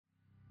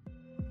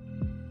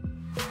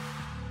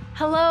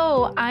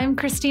Hello, I'm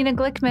Christina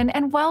Glickman,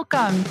 and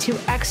welcome to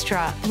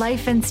Extra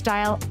Life and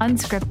Style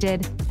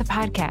Unscripted, the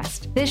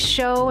podcast. This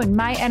show and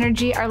my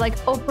energy are like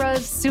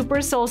Oprah's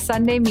Super Soul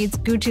Sunday meets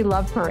Gucci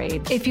Love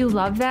Parade. If you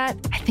love that,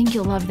 I think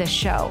you'll love this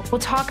show.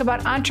 We'll talk about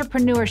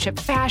entrepreneurship,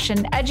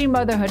 fashion, edgy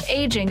motherhood,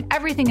 aging,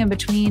 everything in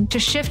between to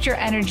shift your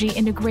energy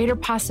into greater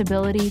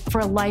possibility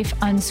for a life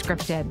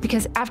unscripted.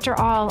 Because after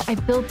all, I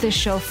built this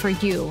show for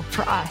you,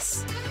 for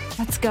us.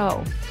 Let's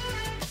go.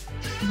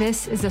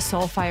 This is a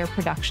Soulfire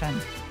production.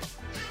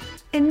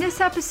 In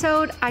this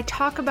episode, I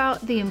talk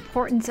about the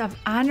importance of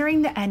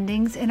honoring the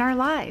endings in our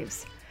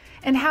lives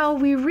and how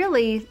we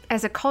really,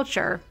 as a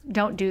culture,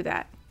 don't do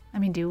that. I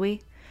mean, do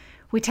we?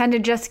 We tend to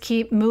just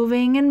keep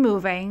moving and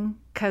moving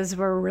because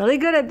we're really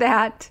good at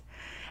that.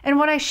 And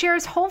what I share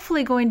is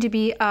hopefully going to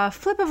be a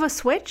flip of a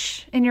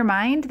switch in your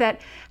mind that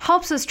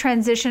helps us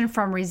transition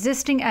from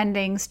resisting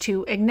endings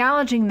to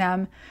acknowledging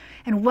them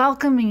and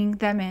welcoming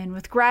them in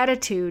with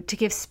gratitude to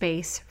give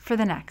space for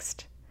the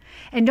next.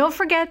 And don't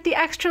forget, the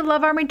Extra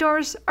Love Army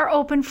doors are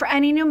open for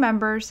any new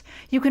members.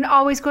 You can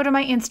always go to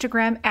my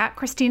Instagram at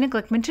Christina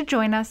Glickman to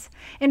join us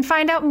and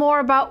find out more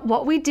about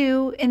what we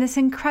do in this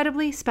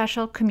incredibly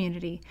special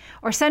community.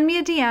 Or send me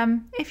a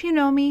DM. If you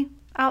know me,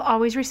 I'll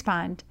always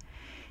respond.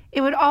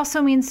 It would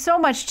also mean so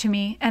much to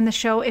me and the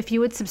show if you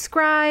would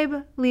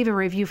subscribe, leave a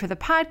review for the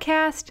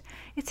podcast.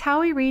 It's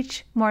how we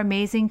reach more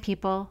amazing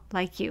people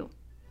like you.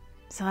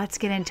 So let's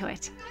get into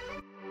it.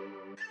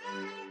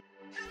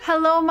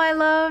 Hello, my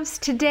loves.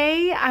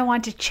 Today, I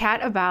want to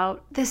chat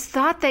about this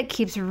thought that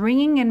keeps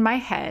ringing in my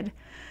head.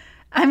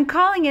 I'm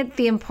calling it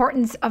the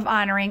importance of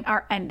honoring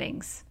our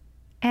endings.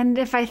 And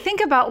if I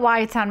think about why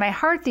it's on my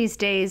heart these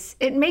days,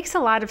 it makes a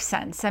lot of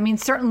sense. I mean,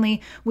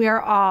 certainly we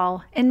are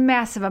all in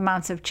massive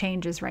amounts of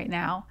changes right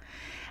now.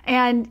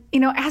 And,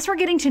 as we're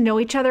getting to know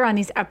each other on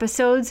these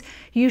episodes,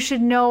 you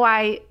should know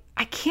I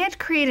can't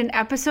create an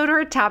episode or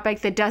a topic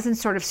that doesn't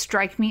sort of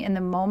strike me in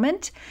the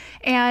moment.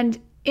 And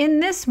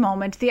in this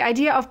moment, the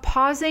idea of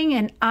pausing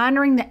and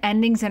honoring the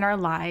endings in our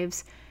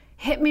lives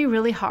hit me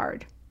really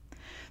hard.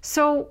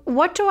 So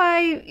what do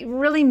I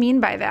really mean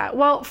by that?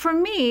 Well, for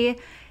me,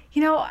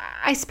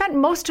 I spent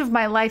most of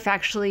my life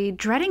actually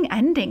dreading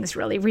endings,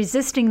 really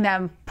resisting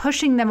them,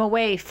 pushing them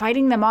away,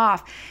 fighting them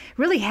off,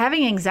 really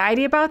having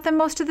anxiety about them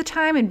most of the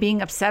time and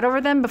being upset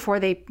over them before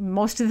they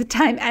most of the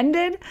time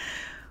ended.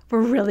 We're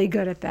really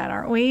good at that,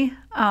 aren't we?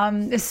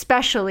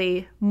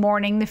 Especially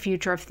mourning the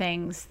future of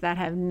things that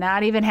have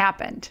not even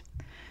happened.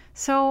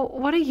 So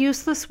what a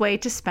useless way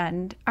to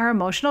spend our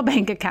emotional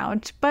bank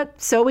account,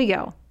 but so we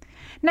go.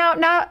 Now,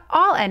 not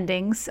all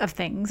endings of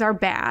things are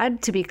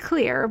bad, to be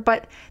clear,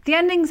 but the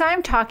endings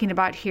I'm talking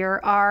about here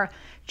are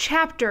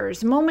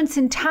chapters, moments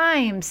in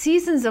time,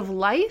 seasons of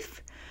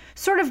life,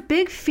 sort of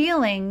big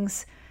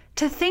feelings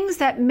to things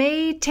that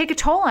may take a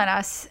toll on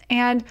us.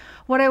 And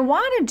what I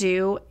want to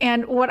do,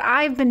 and what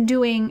I've been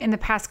doing in the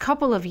past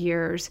couple of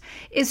years,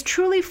 is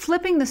truly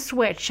flipping the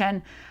switch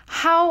and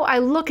how I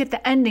look at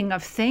the ending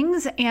of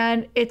things.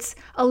 And it's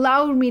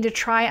allowed me to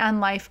try on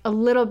life a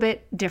little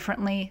bit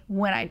differently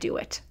when I do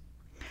it.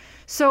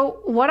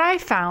 So what I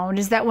found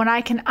is that when I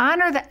can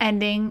honor the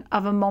ending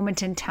of a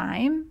moment in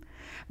time,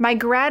 my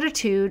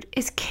gratitude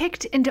is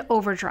kicked into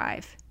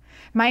overdrive.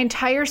 My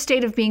entire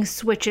state of being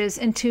switches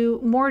into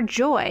more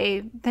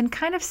joy than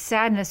kind of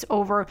sadness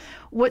over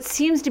what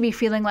seems to be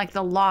feeling like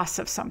the loss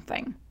of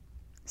something.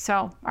 So,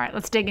 all right,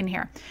 let's dig in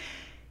here.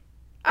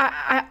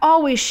 I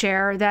always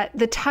share that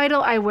the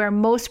title I wear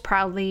most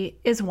proudly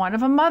is one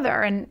of a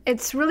mother, and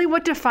it's really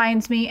what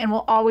defines me and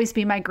will always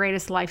be my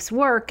greatest life's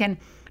work. And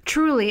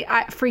truly,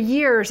 for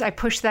years, I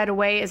pushed that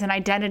away as an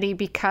identity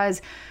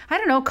because,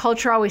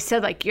 culture always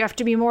said, you have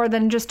to be more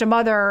than just a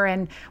mother,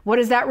 and what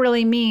does that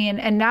really mean?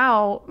 And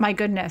now, my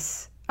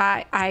goodness,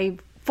 I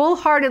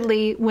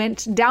full-heartedly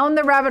went down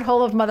the rabbit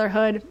hole of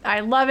motherhood.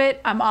 I love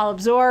it. I'm all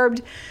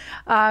absorbed.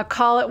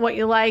 Call it what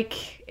you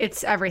like.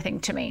 It's everything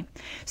to me.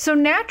 So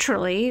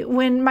naturally,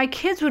 when my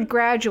kids would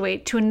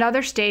graduate to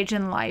another stage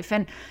in life,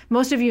 and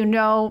most of you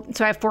know,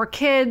 so I have 4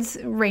 kids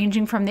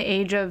ranging from the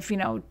age of,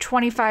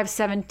 25,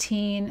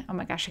 17, oh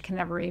my gosh, I can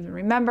never even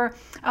remember,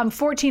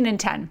 14 and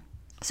 10.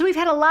 So we've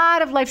had a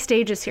lot of life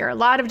stages here, a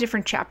lot of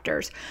different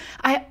chapters.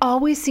 I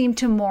always seem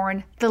to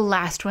mourn the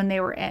last one they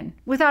were in,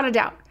 without a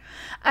doubt.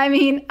 I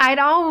mean, I'd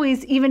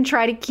always even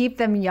try to keep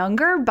them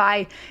younger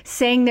by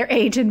saying their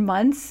age in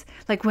months.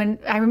 Like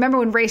I remember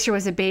when Racer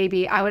was a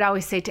baby, I would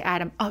always say to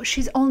Adam, oh,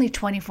 she's only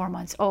 24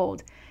 months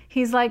old.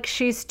 He's like,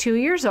 she's 2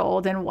 years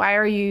old, and why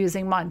are you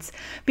using months?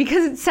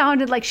 Because it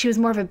sounded like she was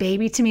more of a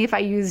baby to me if I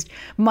used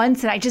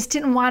months, and I just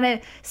didn't want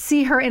to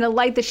see her in a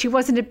light that she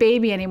wasn't a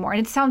baby anymore.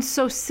 And it sounds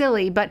so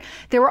silly, but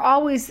there were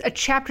always a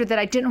chapter that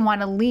I didn't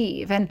want to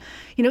leave. And,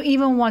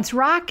 even once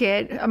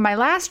Rocket, my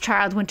last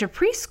child, went to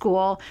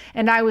preschool,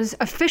 and I was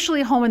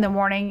officially home in the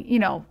morning,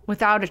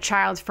 without a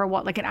child for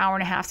an hour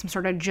and a half, some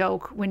sort of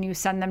joke when you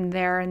send them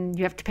there and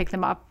you have to pick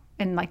them up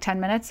in 10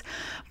 minutes.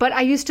 But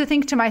I used to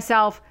think to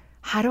myself,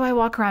 how do I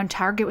walk around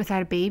Target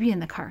without a baby in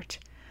the cart?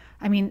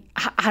 I mean,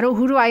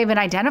 who do I even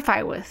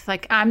identify with?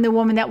 I'm the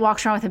woman that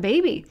walks around with a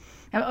baby.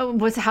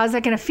 How's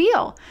that going to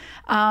feel?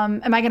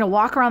 Am I going to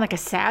walk around like a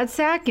sad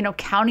sack,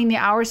 counting the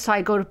hours till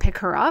I go to pick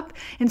her up?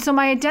 And so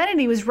my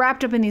identity was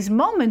wrapped up in these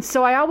moments.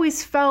 So I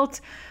always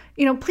felt,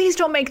 please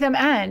don't make them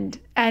end.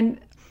 And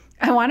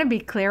I want to be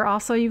clear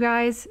also, you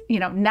guys,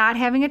 not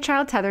having a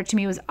child tethered to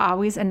me was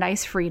always a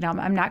nice freedom.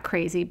 I'm not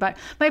crazy. But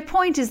my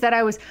point is that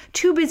I was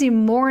too busy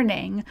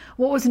mourning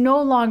what was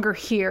no longer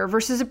here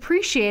versus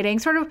appreciating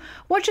sort of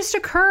what just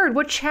occurred,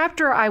 what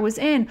chapter I was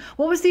in,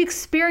 what was the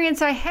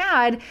experience I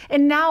had,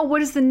 and now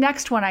what is the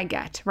next one I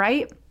get,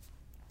 right?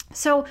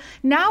 So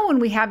now when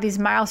we have these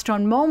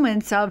milestone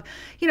moments of,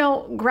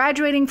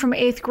 graduating from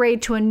 8th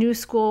grade to a new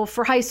school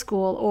for high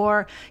school,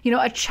 or,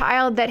 a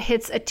child that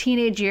hits a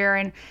teenage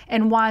year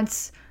and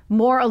wants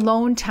more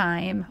alone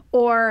time,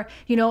 or,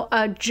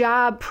 a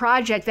job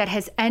project that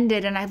has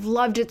ended and I've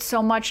loved it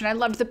so much and I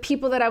loved the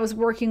people that I was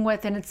working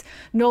with and it's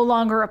no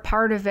longer a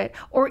part of it.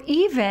 Or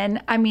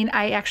even,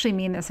 I actually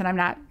mean this and I'm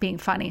not being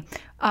funny,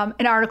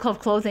 an article of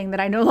clothing that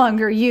I no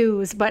longer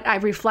use, but I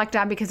reflect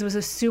on because it was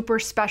a super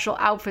special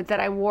outfit that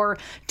I wore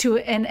to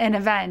an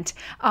event.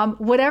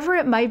 Whatever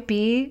it might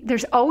be,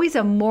 there's always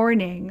a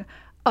mourning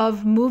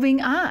of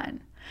moving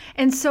on.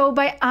 And so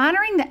by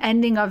honoring the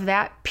ending of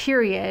that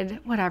period,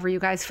 whatever you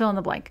guys fill in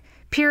the blank,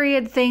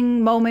 period,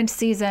 thing, moment,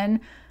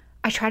 season,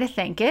 I try to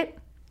thank it.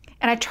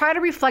 And I try to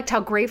reflect how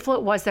grateful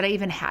it was that I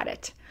even had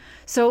it.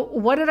 So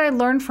what did I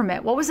learn from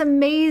it? What was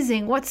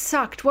amazing? What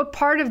sucked? What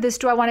part of this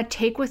do I want to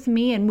take with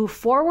me and move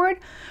forward?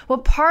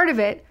 What part of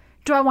it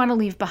do I want to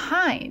leave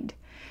behind?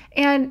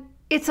 And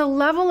it's a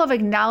level of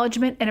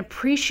acknowledgement and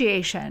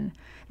appreciation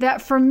that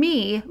for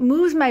me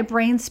moves my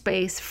brain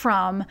space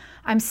from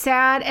I'm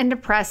sad and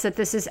depressed that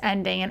this is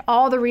ending and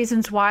all the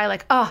reasons why,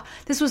 like,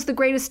 this was the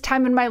greatest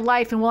time in my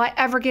life and will I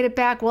ever get it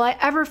back? Will I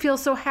ever feel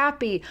so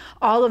happy?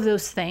 All of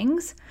those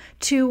things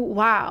to,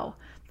 wow,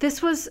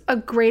 this was a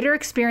greater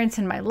experience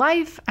in my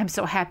life. I'm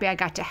so happy I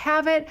got to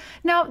have it.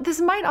 Now,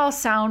 this might all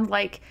sound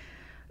like,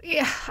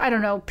 I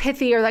don't know,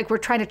 pithy or like we're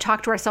trying to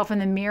talk to ourselves in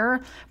the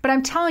mirror. But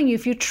I'm telling you,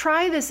 if you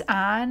try this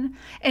on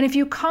and if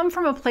you come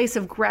from a place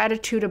of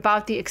gratitude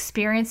about the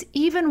experience,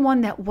 even one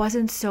that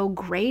wasn't so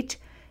great,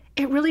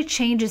 it really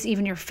changes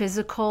even your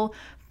physical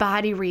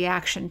body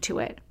reaction to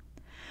it.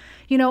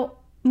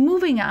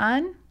 Moving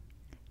on,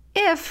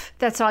 if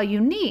that's all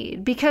you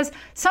need, because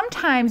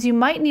sometimes you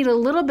might need a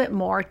little bit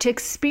more to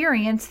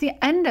experience the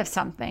end of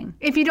something.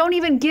 If you don't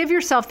even give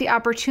yourself the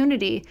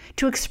opportunity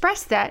to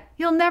express that,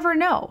 you'll never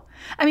know.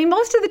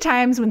 Most of the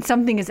times when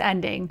something is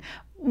ending,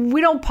 we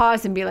don't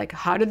pause and be like,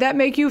 how did that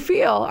make you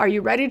feel? Are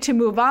you ready to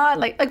move on?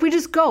 Like we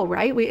just go,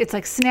 right? It's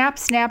like snap,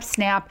 snap,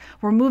 snap.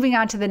 We're moving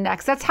on to the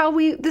next.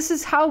 This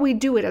is how we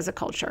do it as a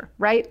culture,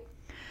 right?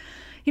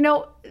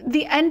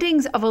 The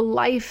endings of a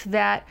life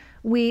that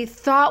we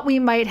thought we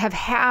might have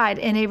had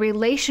in a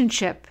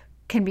relationship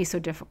can be so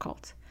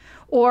difficult.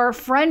 Or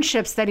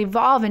friendships that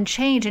evolve and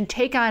change and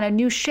take on a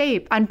new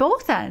shape on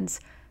both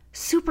ends,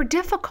 super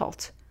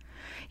difficult.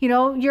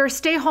 You're a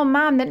stay-home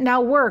mom that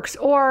now works,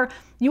 or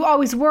you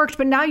always worked,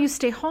 but now you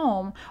stay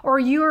home, or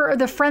you're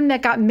the friend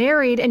that got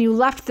married and you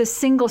left the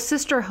single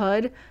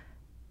sisterhood.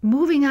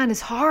 Moving on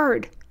is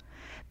hard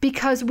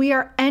because we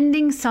are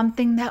ending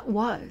something that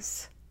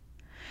was.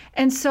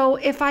 And so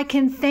if I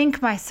can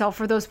thank myself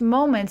for those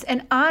moments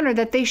and honor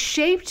that they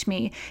shaped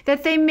me,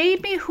 that they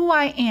made me who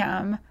I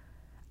am,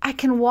 I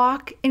can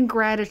walk in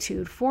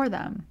gratitude for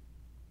them.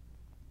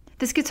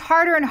 This gets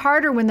harder and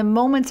harder when the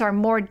moments are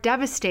more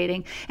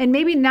devastating and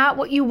maybe not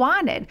what you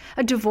wanted.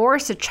 A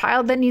divorce, a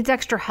child that needs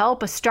extra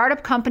help, a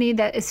startup company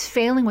that is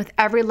failing with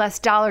every less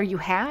dollar you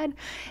had,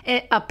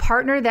 a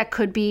partner that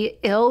could be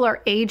ill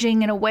or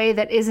aging in a way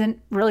that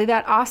isn't really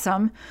that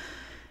awesome.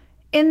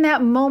 In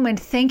that moment,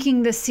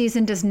 thanking this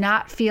season does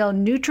not feel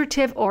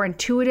nutritive or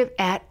intuitive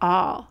at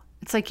all.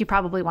 It's like you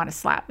probably want to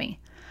slap me.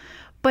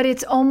 But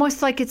it's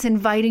almost like it's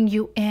inviting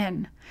you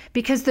in,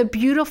 because the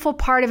beautiful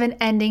part of an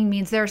ending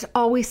means there's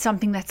always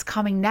something that's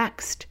coming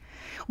next.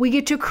 We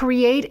get to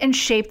create and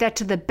shape that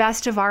to the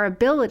best of our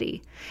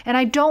ability. And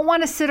I don't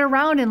want to sit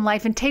around in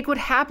life and take what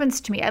happens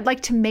to me. I'd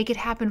like to make it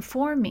happen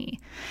for me.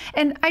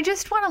 And I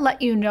just want to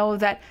let you know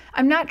that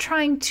I'm not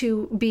trying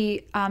to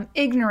be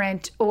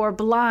ignorant or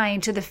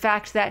blind to the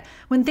fact that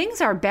when things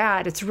are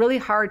bad, it's really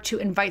hard to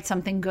invite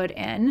something good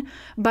in.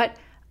 But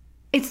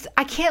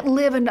I can't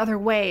live another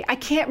way. I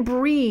can't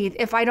breathe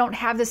if I don't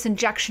have this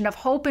injection of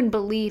hope and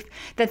belief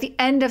that the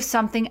end of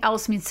something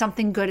else means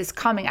something good is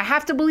coming. I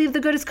have to believe the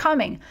good is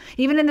coming,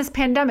 even in this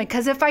pandemic,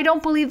 because if I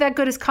don't believe that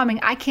good is coming,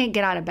 I can't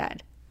get out of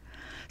bed.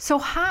 So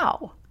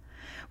how?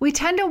 We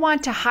tend to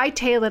want to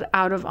hightail it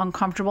out of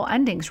uncomfortable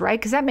endings, right?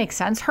 Because that makes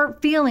sense. Hurt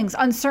feelings,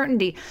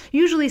 uncertainty,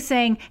 usually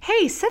saying,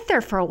 hey, sit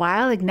there for a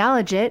while,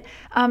 acknowledge it.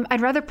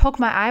 I'd rather poke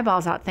my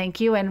eyeballs out,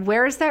 thank you. And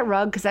where is that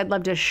rug? Because I'd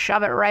love to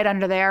shove it right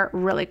under there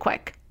really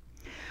quick.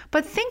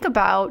 But think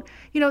about,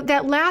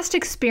 that last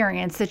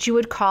experience that you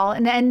would call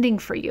an ending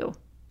for you.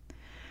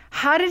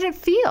 How did it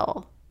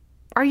feel?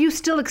 Are you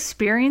still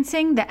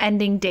experiencing the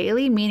ending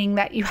daily, meaning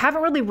that you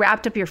haven't really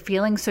wrapped up your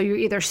feelings, so you're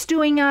either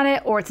stewing on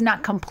it or it's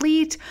not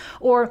complete,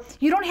 or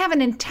you don't have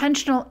an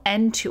intentional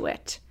end to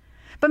it?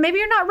 But maybe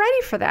you're not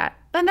ready for that,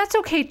 and that's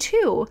okay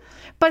too.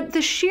 But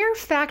the sheer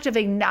fact of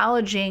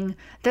acknowledging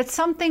that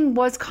something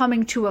was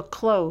coming to a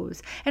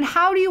close and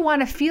how do you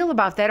want to feel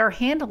about that or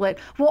handle it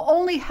will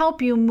only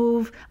help you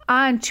move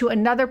on to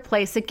another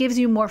place that gives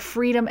you more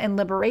freedom and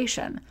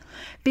liberation.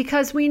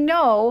 Because we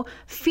know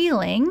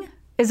feeling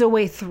is a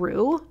way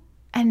through,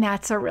 and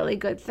that's a really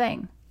good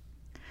thing.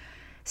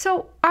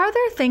 So, are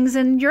there things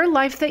in your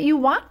life that you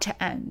want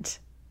to end?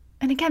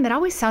 And again, that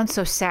always sounds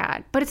so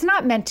sad, but it's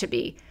not meant to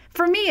be.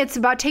 For me, it's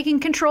about taking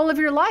control of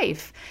your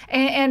life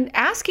and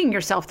asking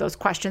yourself those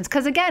questions.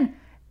 Because again,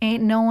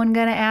 ain't no one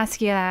going to ask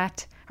you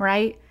that,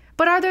 right?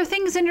 But are there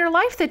things in your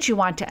life that you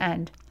want to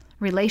end?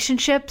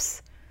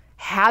 Relationships,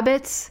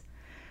 habits,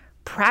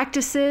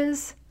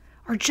 practices,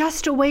 or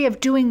just a way of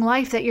doing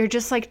life that you're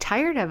just like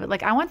tired of it.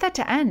 Like, I want that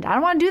to end. I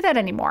don't want to do that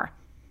anymore.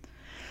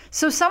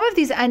 So some of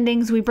these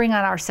endings we bring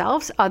on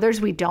ourselves,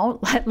 others we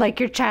don't, like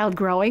your child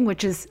growing,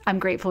 which is, I'm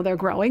grateful they're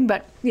growing,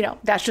 but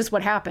that's just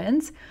what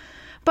happens.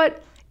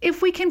 But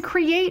if we can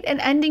create an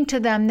ending to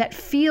them that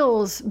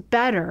feels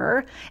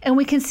better, and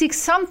we can seek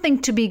something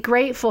to be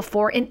grateful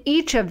for in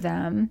each of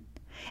them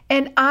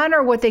and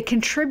honor what they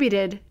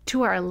contributed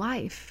to our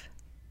life.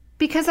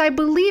 Because I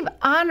believe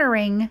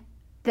honoring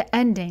the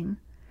ending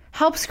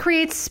helps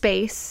create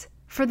space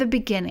for the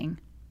beginning.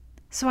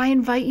 So I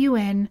invite you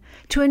in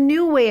to a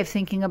new way of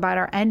thinking about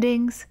our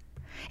endings,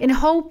 in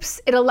hopes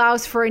it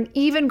allows for an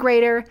even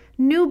greater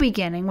new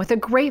beginning with a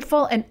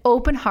grateful and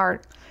open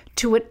heart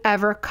to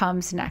whatever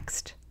comes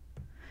next.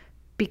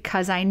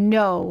 Because I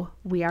know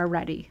we are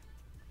ready.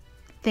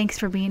 Thanks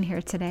for being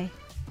here today.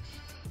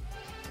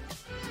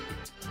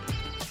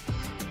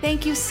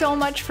 Thank you so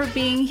much for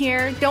being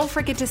here. Don't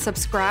forget to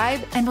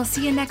subscribe, and we'll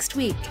see you next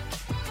week.